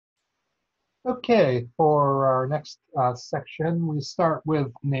Okay, for our next section, we start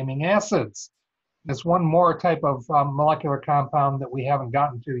with naming acids. There's one more type of molecular compound that we haven't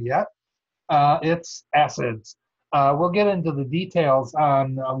gotten to yet. It's acids. We'll get into the details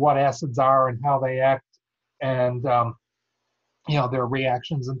on what acids are and how they act and their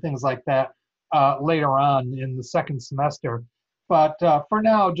reactions and things like that later on in the second semester. But for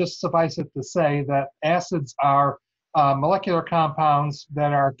now, just suffice it to say that acids are molecular compounds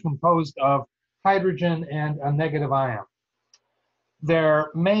that are composed of hydrogen and a negative ion.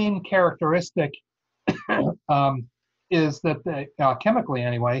 Their main characteristic is that they, chemically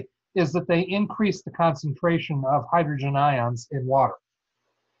anyway, is that they increase the concentration of hydrogen ions in water.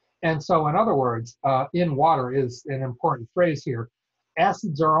 And so, in other words, in water is an important phrase here.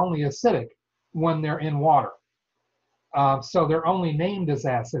 Acids are only acidic when they're in water. So they're only named as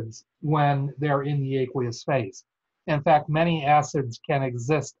acids when they're in the aqueous phase. In fact, many acids can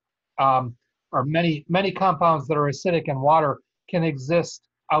exist, or many compounds that are acidic in water can exist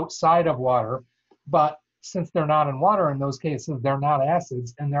outside of water, but since they're not in water in those cases, they're not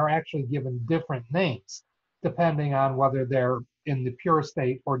acids, and they're actually given different names depending on whether they're in the pure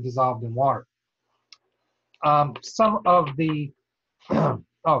state or dissolved in water. Some of the,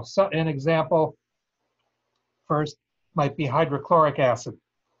 so an example first might be hydrochloric acid.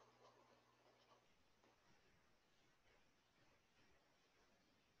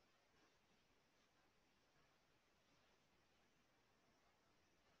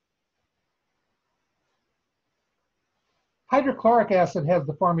 Hydrochloric acid has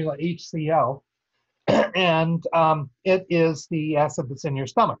the formula HCl, and it is the acid that's in your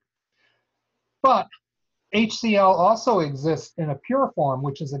stomach. But HCl also exists in a pure form,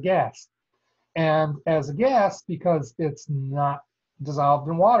 which is a gas. And as a gas, because it's not dissolved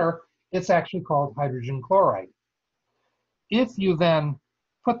in water, it's actually called hydrogen chloride. If you then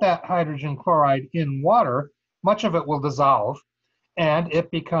put that hydrogen chloride in water, much of it will dissolve and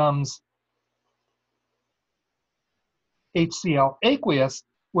it becomes HCl aqueous,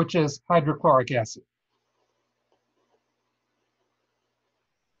 which is hydrochloric acid.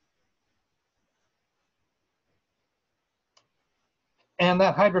 And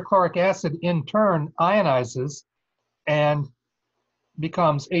that hydrochloric acid in turn ionizes and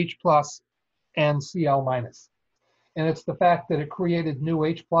becomes H plus and Cl minus. And it's the fact that it created new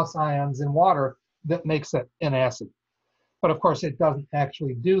H plus ions in water that makes it an acid. But of course, it doesn't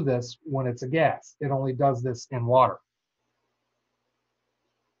actually do this when it's a gas. It only does this in water.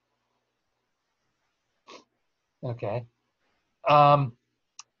 Okay. Um,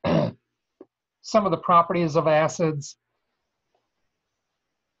 some of the properties of acids,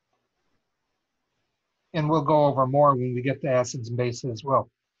 and we'll go over more when we get to acids and bases, well,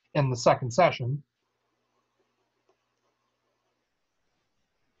 in the second session.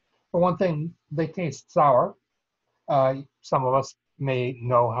 For one thing, they taste sour. Some of us may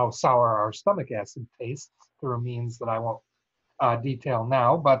know how sour our stomach acid tastes through means that I won't detail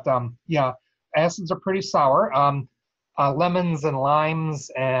now. But yeah, acids are pretty sour. Lemons and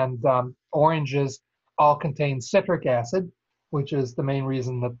limes and oranges all contain citric acid, which is the main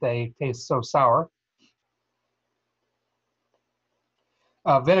reason that they taste so sour.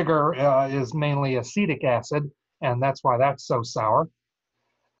 Vinegar is mainly acetic acid, and that's why that's so sour.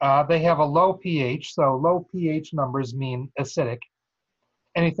 They have a low pH, so low pH numbers mean acidic.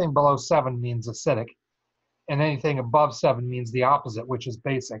 Anything below 7 means acidic, and anything above 7 means the opposite, which is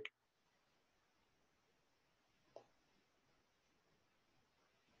basic.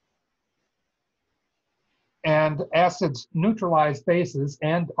 And acids neutralize bases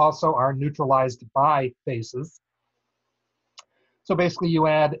and also are neutralized by bases. So basically you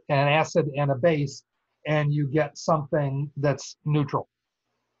add an acid and a base and you get something that's neutral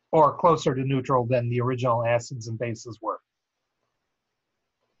or closer to neutral than the original acids and bases were.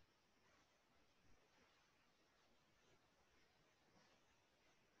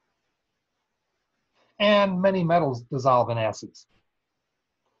 And many metals dissolve in acids,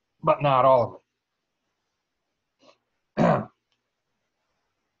 but not all of them.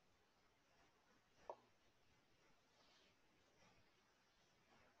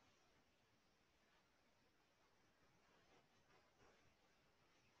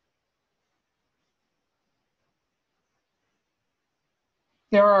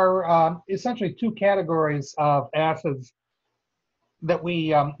 There are essentially two categories of acids that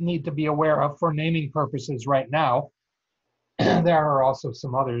we need to be aware of for naming purposes right now. There are also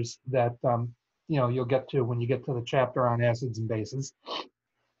some others that you'll get to when you get to the chapter on acids and bases.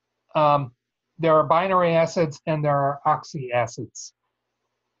 Um, there are binary acids and there are oxyacids.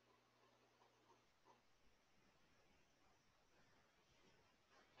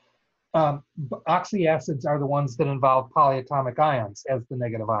 Oxyacids are the ones that involve polyatomic ions as the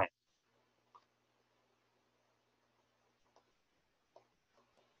negative ion.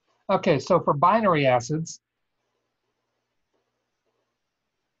 Okay, so for binary acids,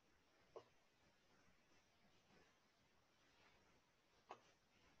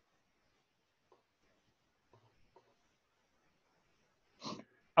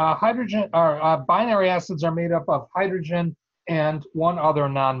 hydrogen or binary acids are made up of hydrogen and one other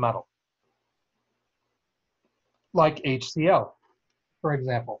nonmetal, like HCl, for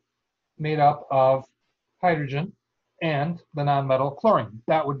example, made up of hydrogen and the nonmetal chlorine.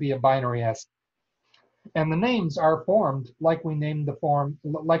 That would be a binary acid. And the names are formed like we named the form,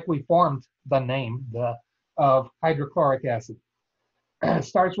 like we formed the name of hydrochloric acid. It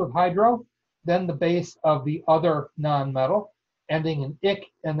starts with hydro, then the base of the other nonmetal, ending in ic,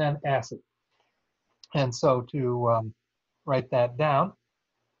 and then acid. And so to write that down,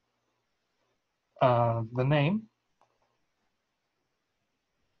 the name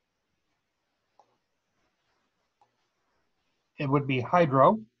it would be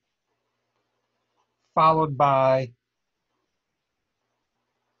hydro, followed by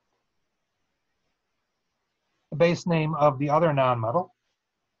the base name of the other nonmetal,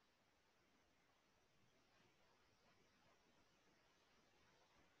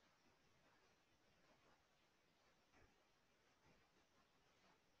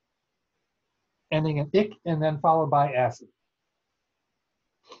 ending in ic, and then followed by acid.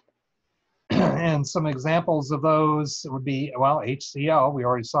 And some examples of those would be, well, HCl, we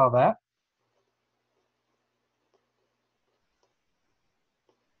already saw that.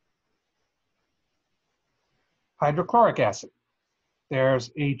 Hydrochloric acid.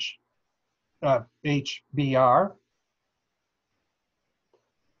 There's HBr.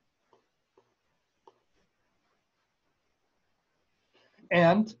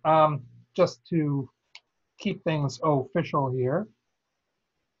 And just to keep things official here,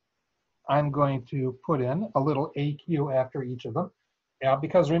 I'm going to put in a little AQ after each of them.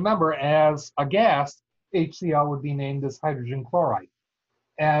 Because remember, as a gas, HCl would be named as hydrogen chloride.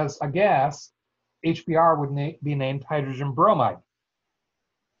 As a gas, HBr would be named hydrogen bromide.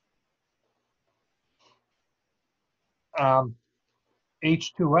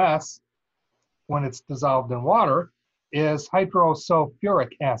 H2S, when it's dissolved in water, is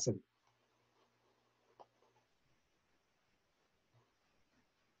hydrosulfuric acid.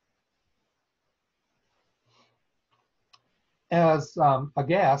 As a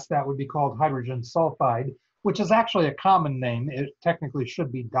gas, that would be called hydrogen sulfide, which is actually a common name. It technically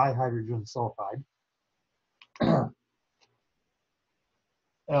should be dihydrogen sulfide.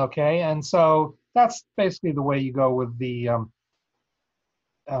 Okay, and so that's basically the way you go with the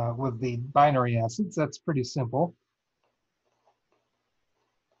binary acids. That's pretty simple.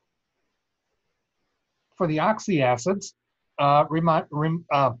 For the oxyacids,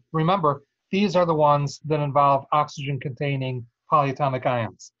 remember, these are the ones that involve oxygen-containing polyatomic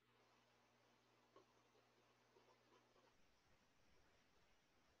ions.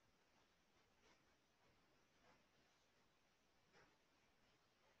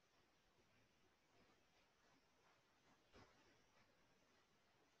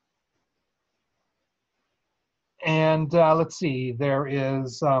 And let's see, there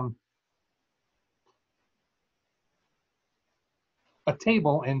is a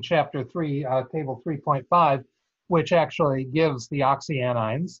table in chapter 3, table 3.5, which actually gives the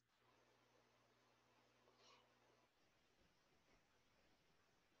oxyanions.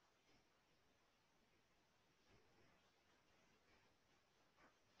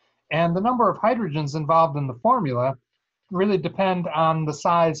 And the number of hydrogens involved in the formula really depend on the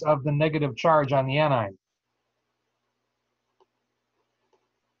size of the negative charge on the anion.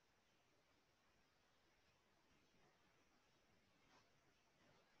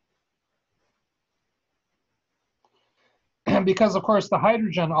 Because, of course, the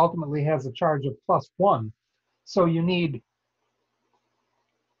hydrogen ultimately has a charge of +1. So you need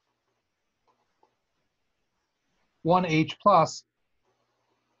 1H plus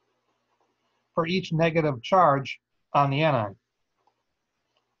for each negative charge on the anion.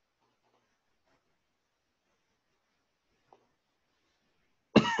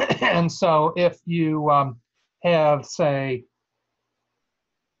 And so if you have, say,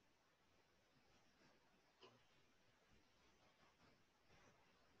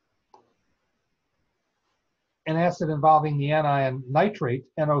 an acid involving the anion nitrate,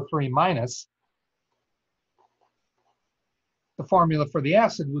 NO3 minus, the formula for the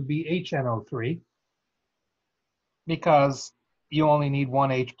acid would be HNO3, because you only need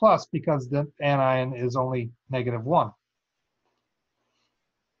 1H plus because the anion is only -1.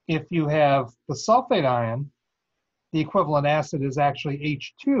 If you have the sulfate ion, the equivalent acid is actually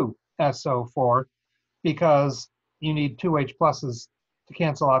H2SO4 because you need two H pluses to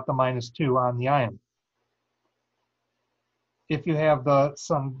cancel out the -2 on the ion. If you have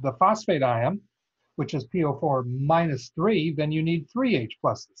the phosphate ion, which is PO4 -3, then you need three H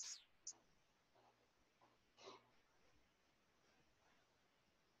pluses.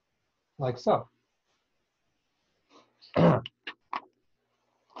 Like so.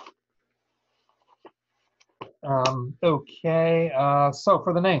 Okay, so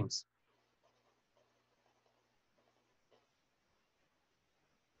for the names.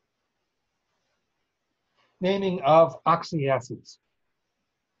 Naming of oxyacids.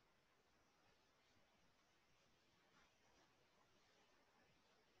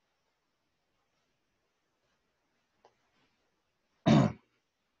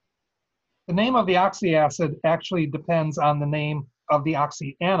 The name of the oxyacid actually depends on the name of the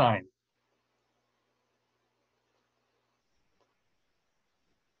oxyanion.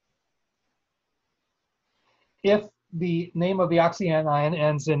 If the name of the oxyanion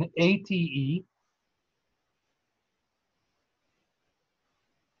ends in ATE,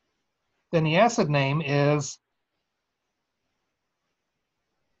 then the acid name is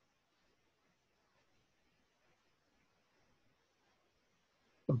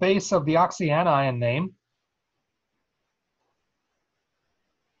the base of the oxyanion name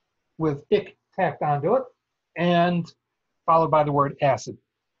with "ic" tacked onto it and followed by the word acid.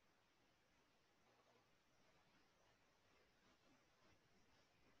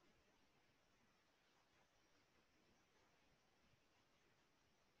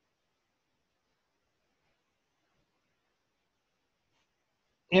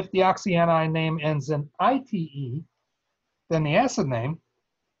 If the oxyanion name ends in ITE, then the acid name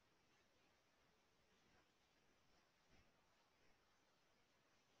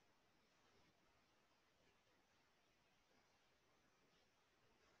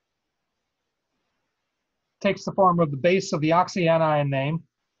takes the form of the base of the oxyanion name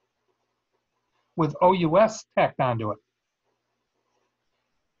with OUS tacked onto it,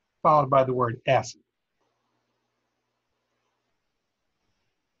 followed by the word acid.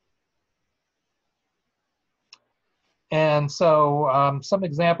 And so some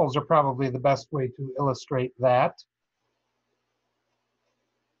examples are probably the best way to illustrate that.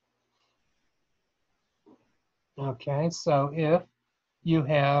 Okay, so if you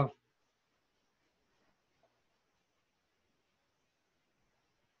have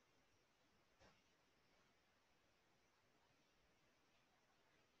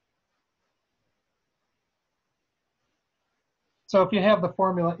the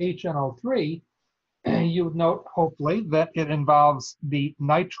formula HNO3, you would note, hopefully, that it involves the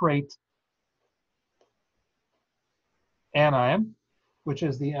nitrate anion, which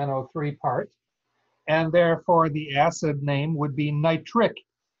is the NO3 part, and therefore the acid name would be nitric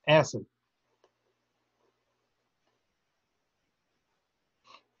acid.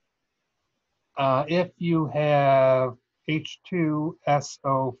 If you have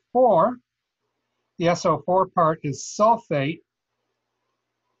H2SO4, the SO4 part is sulfate,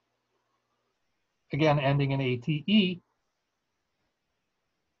 again ending in ATE,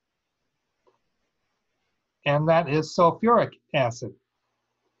 and that is sulfuric acid.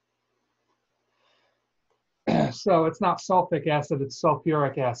 So it's not sulfic acid, it's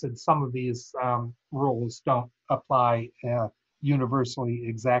sulfuric acid. Some of these rules don't apply universally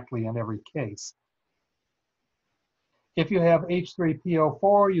exactly in every case. If you have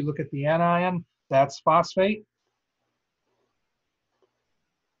H3PO4, you look at the anion, that's phosphate.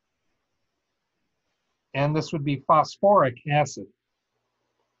 And this would be phosphoric acid.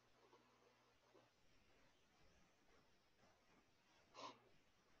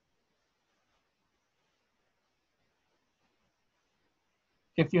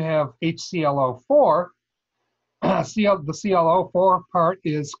 If you have HClO4, the ClO4 part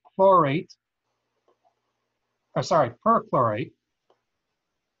is chlorate, or sorry, perchlorate,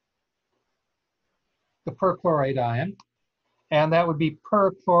 the perchlorate ion, and that would be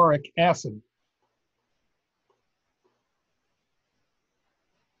perchloric acid.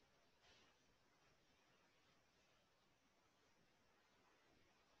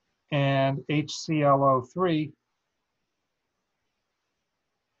 And HClO3,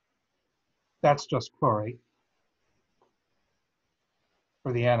 that's just chlorate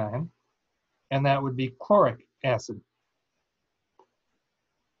for the anion, and that would be chloric acid.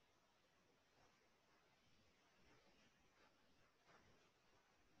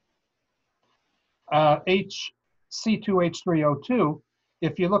 C2H3O2,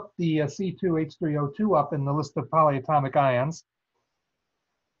 if you look the C2H3O2 up in the list of polyatomic ions,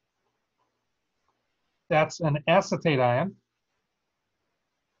 That's an acetate ion.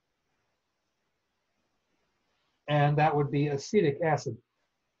 And that would be acetic acid.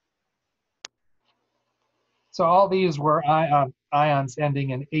 So all these were ions ending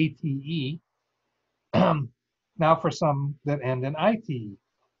in ATE. Now for some that end in ITE.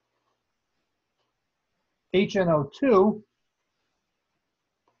 HNO2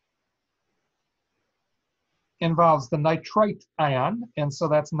 involves the nitrite ion, and so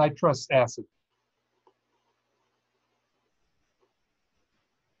that's nitrous acid.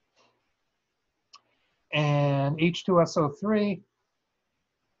 And H2SO3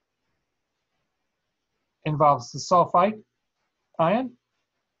 involves the sulfite ion.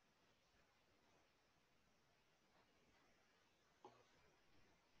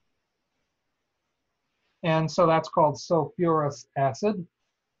 And so that's called sulfurous acid.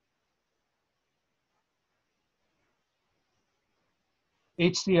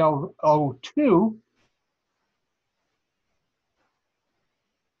 HClO2,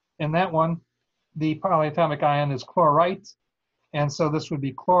 in that one, the polyatomic ion is chlorite, and so this would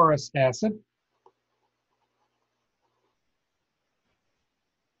be chlorous acid.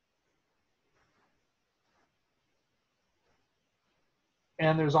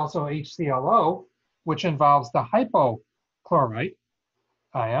 And there's also HClO, which involves the hypochlorite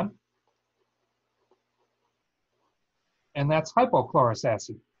ion, and that's hypochlorous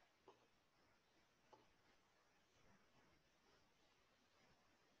acid.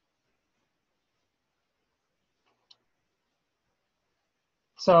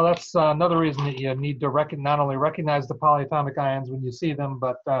 So that's another reason that you need to not only recognize the polyatomic ions when you see them,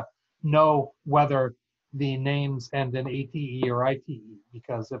 but know whether the names end in ATE or ITE,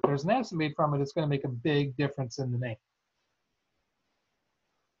 because if there's an acid made from it, it's going to make a big difference in the name.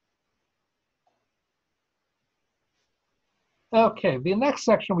 Okay, the next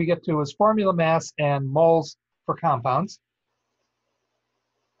section we get to is formula mass and moles for compounds.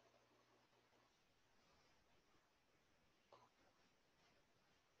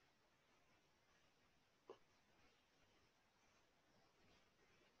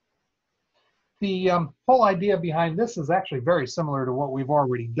 The whole idea behind this is actually very similar to what we've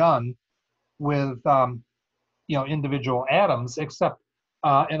already done with individual atoms, except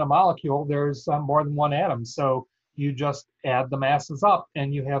in a molecule there's more than one atom. So you just add the masses up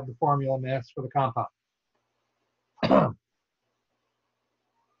and you have the formula mass for the compound.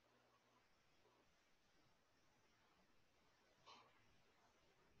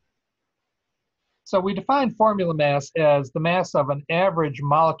 So we define formula mass as the mass of an average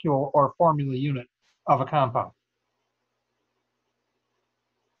molecule or formula unit of a compound.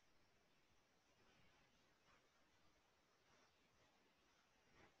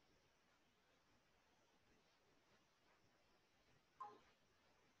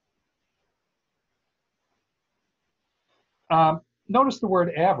 Notice the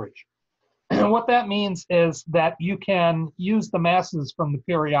word average. What that means is that you can use the masses from the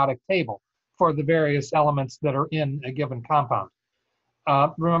periodic table for the various elements that are in a given compound.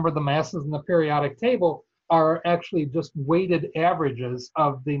 Remember, the masses in the periodic table are actually just weighted averages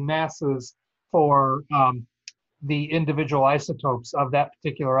of the masses for the individual isotopes of that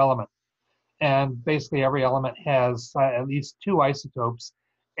particular element. And basically every element has at least two isotopes,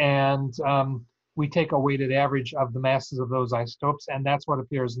 and we take a weighted average of the masses of those isotopes, and that's what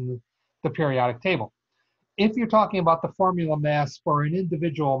appears in the periodic table. If you're talking about the formula mass for an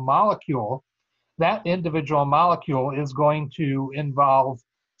individual molecule, that individual molecule is going to involve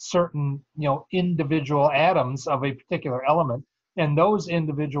certain individual atoms of a particular element, and those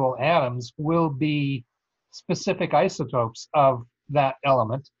individual atoms will be specific isotopes of that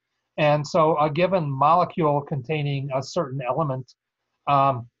element. And so a given molecule containing a certain element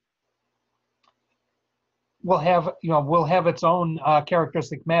will have its own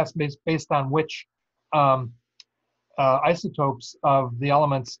characteristic mass based on which isotopes of the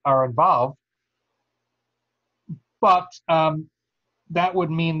elements are involved. But that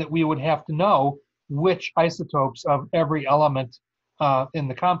would mean that we would have to know which isotopes of every element in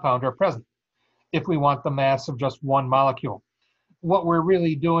the compound are present if we want the mass of just one molecule. What we're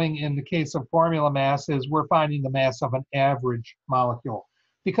really doing in the case of formula mass is we're finding the mass of an average molecule.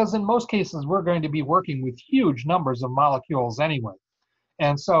 Because in most cases, we're going to be working with huge numbers of molecules anyway.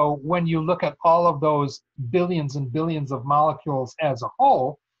 And so when you look at all of those billions and billions of molecules as a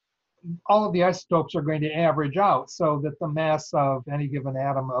whole, all of the isotopes are going to average out so that the mass of any given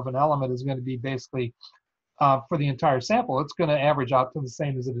atom of an element is going to be basically, for the entire sample, it's going to average out to the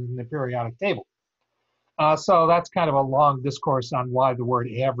same as it is in the periodic table. So that's kind of a long discourse on why the word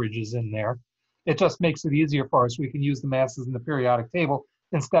average is in there. It just makes it easier for us. We can use the masses in the periodic table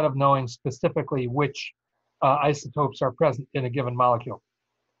instead of knowing specifically which isotopes are present in a given molecule.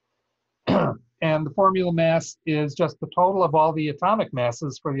 And the formula mass is just the total of all the atomic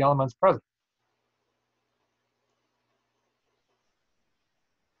masses for the elements present.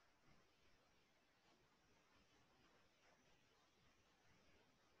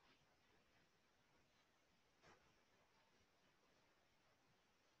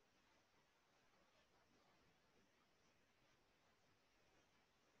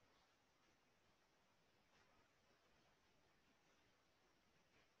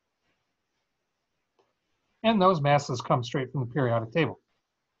 And those masses come straight from the periodic table.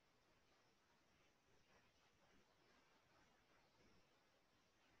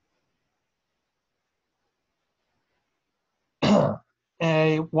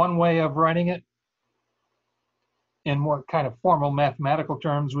 One way of writing it in more kind of formal mathematical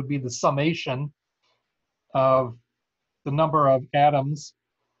terms would be the summation of the number of atoms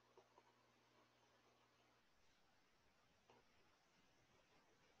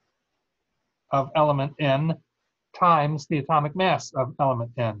of element N times the atomic mass of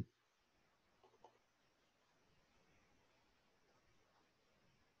element N.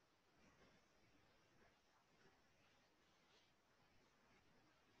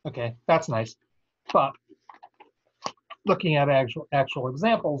 Okay, that's nice. But looking at actual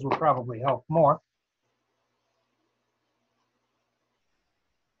examples will probably help more.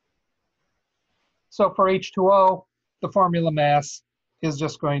 So for H2O, the formula mass is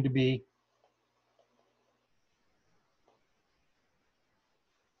just going to be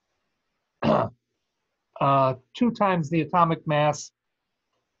two times the atomic mass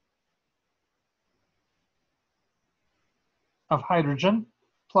of hydrogen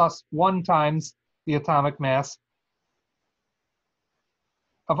plus one times the atomic mass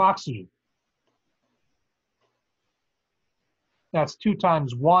of oxygen. That's 2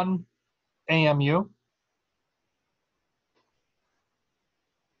 times 1 AMU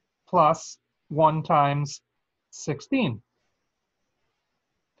plus 1 times 16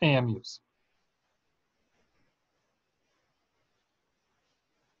 AMUs.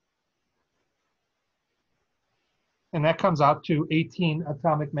 And that comes out to 18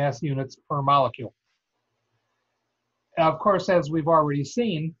 atomic mass units per molecule. Of course, as we've already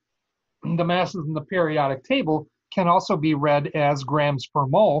seen, the masses in the periodic table can also be read as grams per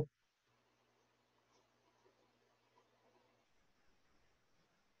mole.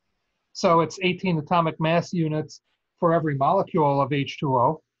 So it's 18 atomic mass units for every molecule of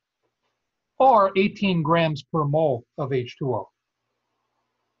H2O, or 18 grams per mole of H2O.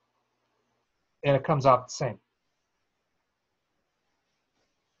 And it comes out the same.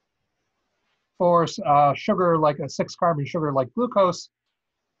 For sugar, like a 6-carbon sugar like glucose,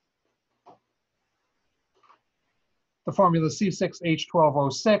 the formula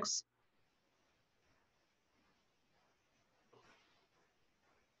C6H12O6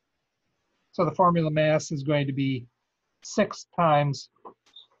 so the formula mass is going to be 6 times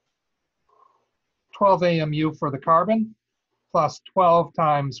 12 AMU for the carbon plus 12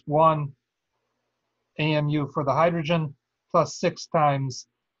 times 1 AMU for the hydrogen plus 6 times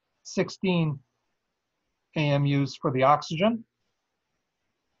 16 AMUs for the oxygen.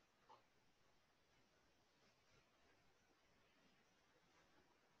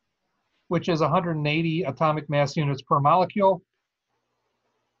 Which is 180 atomic mass units per molecule,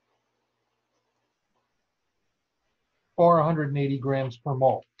 or 180 grams per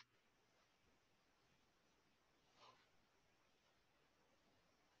mole.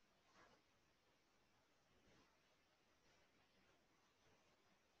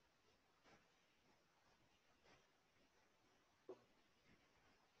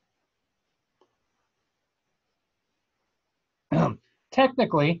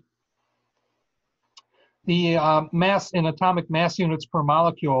 Technically, the mass in atomic mass units per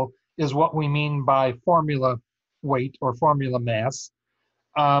molecule is what we mean by formula weight or formula mass.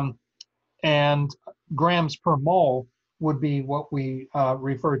 And grams per mole would be what we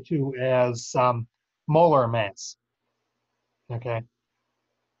refer to as molar mass. Okay.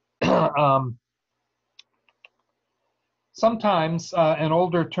 Sometimes an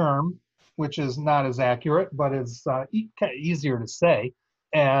older term, which is not as accurate, but is easier to say,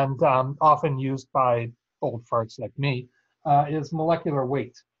 and often used by old farts like me, is molecular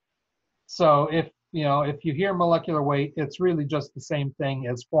weight. So if you hear molecular weight, it's really just the same thing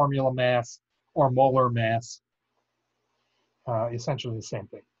as formula mass or molar mass, essentially the same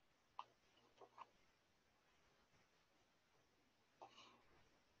thing.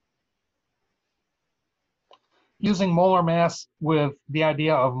 Using molar mass with the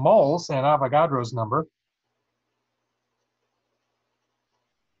idea of moles and Avogadro's number,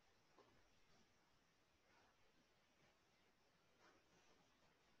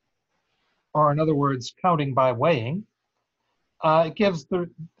 or in other words, counting by weighing, it gives the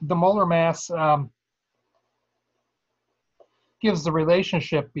molar mass, gives the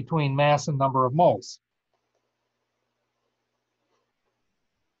relationship between mass and number of moles.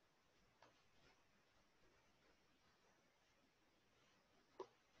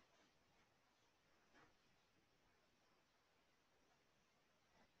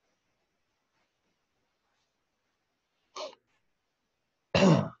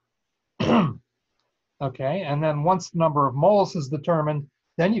 Okay, and then once the number of moles is determined,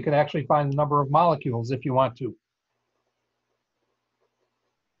 then you can actually find the number of molecules if you want to.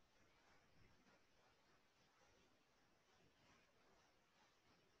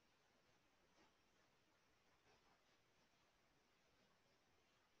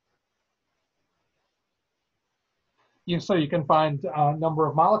 So you can find number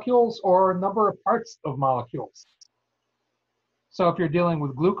of molecules or number of parts of molecules. So if you're dealing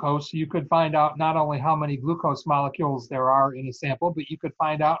with glucose, you could find out not only how many glucose molecules there are in a sample, but you could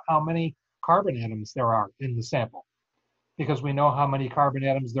find out how many carbon atoms there are in the sample, because we know how many carbon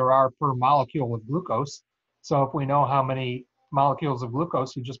atoms there are per molecule of glucose. So if we know how many molecules of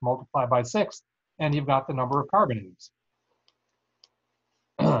glucose, you just multiply by 6, and you've got the number of carbon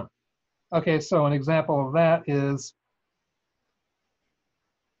atoms. Okay, so an example of that is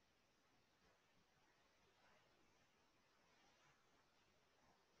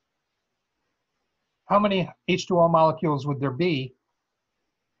how many H2O molecules would there be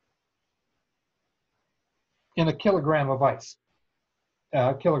in a kilogram of ice?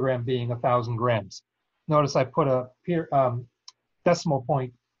 A kilogram being 1,000 grams. Notice I put a decimal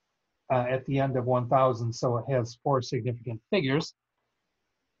point at the end of 1,000, so it has 4 significant figures,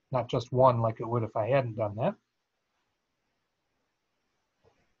 not just one like it would if I hadn't done that.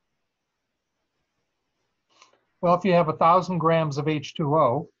 Well, if you have 1,000 grams of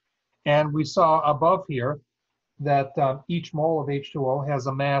H2O, and we saw above here that each mole of H2O has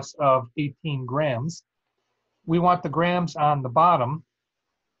a mass of 18 grams, we want the grams on the bottom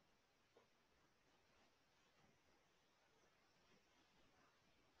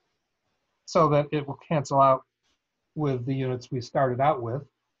so that it will cancel out with the units we started out with.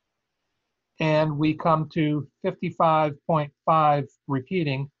 And we come to 55.5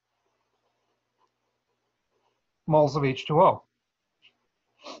 repeating moles of H2O.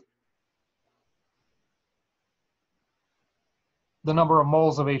 The number of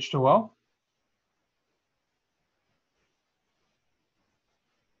moles of H2O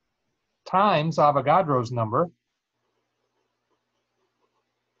times Avogadro's number,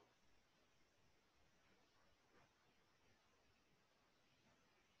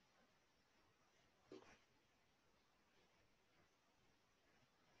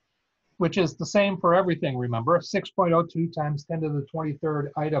 which is the same for everything, remember, 6.02 times 10 to the 23rd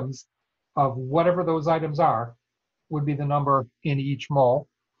items of whatever those items are would be the number in each mole.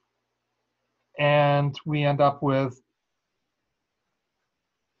 And we end up with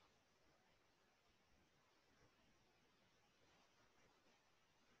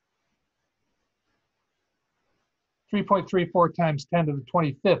 3.34 times 10 to the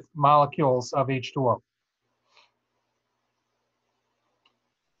 25th molecules of H2O.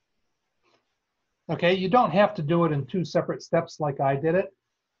 Okay, you don't have to do it in 2 separate steps like I did it.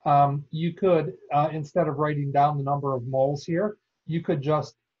 You could, instead of writing down the number of moles here, you could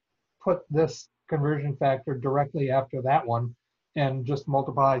just put this conversion factor directly after that one and just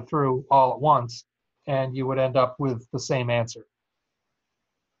multiply through all at once, and you would end up with the same answer.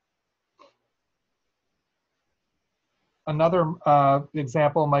 Another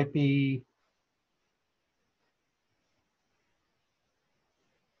example might be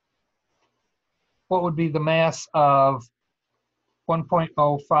what would be the mass of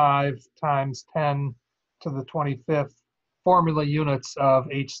 1.05 times 10 to the 25th formula units of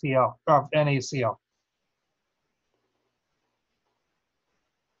HCl, of NaCl.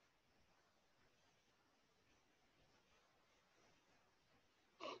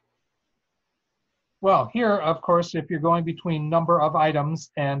 Well, here, of course, if you're going between number of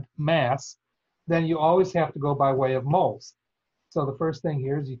items and mass, then you always have to go by way of moles. So the first thing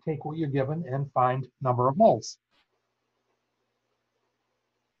here is you take what you're given and find number of moles.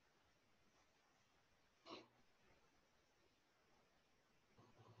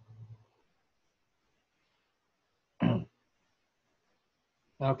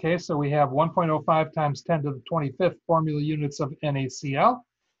 Okay, so we have 1.05 times 10 to the 25th formula units of NaCl.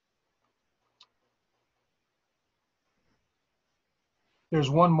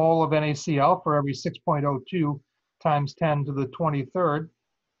 There's 1 mole of NaCl for every 6.02 times 10 to the 23rd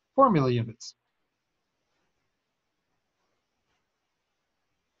formula units.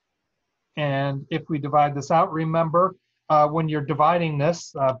 And if we divide this out, remember when you're dividing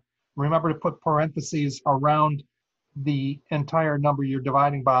this, remember to put parentheses around the entire number you're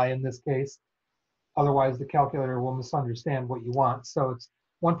dividing by in this case. Otherwise, the calculator will misunderstand what you want. So it's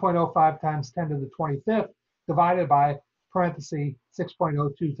 1.05 times 10 to the 25th divided by parenthesis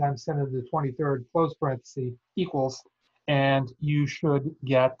 6.02 times 10 to the 23rd close parenthesis equals, and you should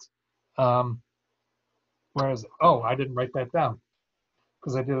get, where is it? Oh, I didn't write that down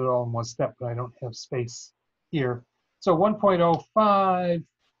because I did it all in one step, but I don't have space here. So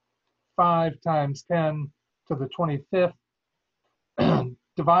 1.055 times 10 to the 25th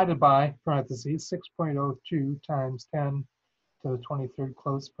divided by parentheses 6.02 times 10 to the 23rd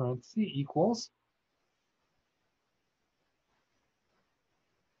close parenthesis equals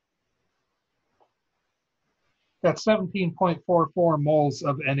that's 17.44 moles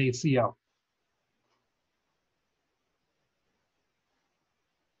of NaCl.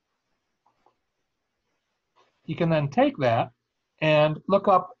 You can then take that and look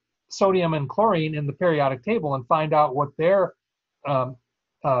up sodium and chlorine in the periodic table and find out what their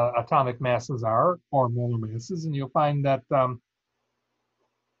atomic masses are, or molar masses, and you'll find that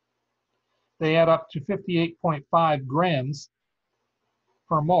they add up to 58.5 grams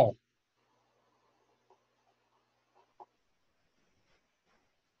per mole.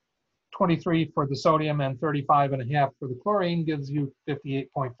 23 for the sodium and 35.5 for the chlorine gives you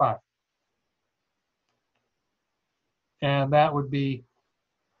 58.5. And that would be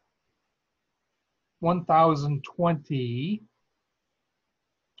 1,020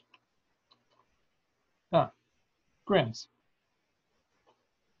 grams.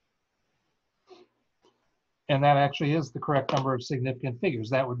 And that actually is the correct number of significant figures.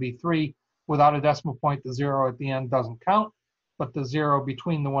 That would be 3 without a decimal point. The 0 at the end doesn't count, but the 0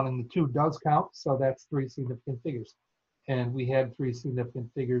 between the 1 and the 2 does count. So that's 3 significant figures. And we had 3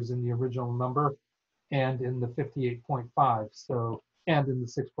 significant figures in the original number and in the 58.5, so, and in the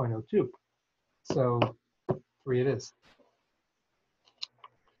 6.02. So 3 it is.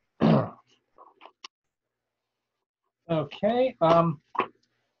 Okay.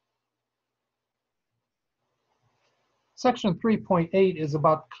 Section 3.8 is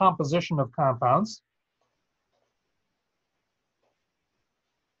about composition of compounds.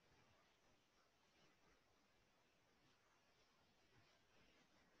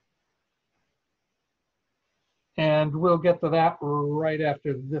 And we'll get to that right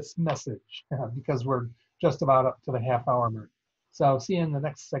after this message because we're just about up to the half-hour mark. So see you in the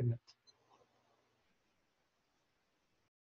next segment.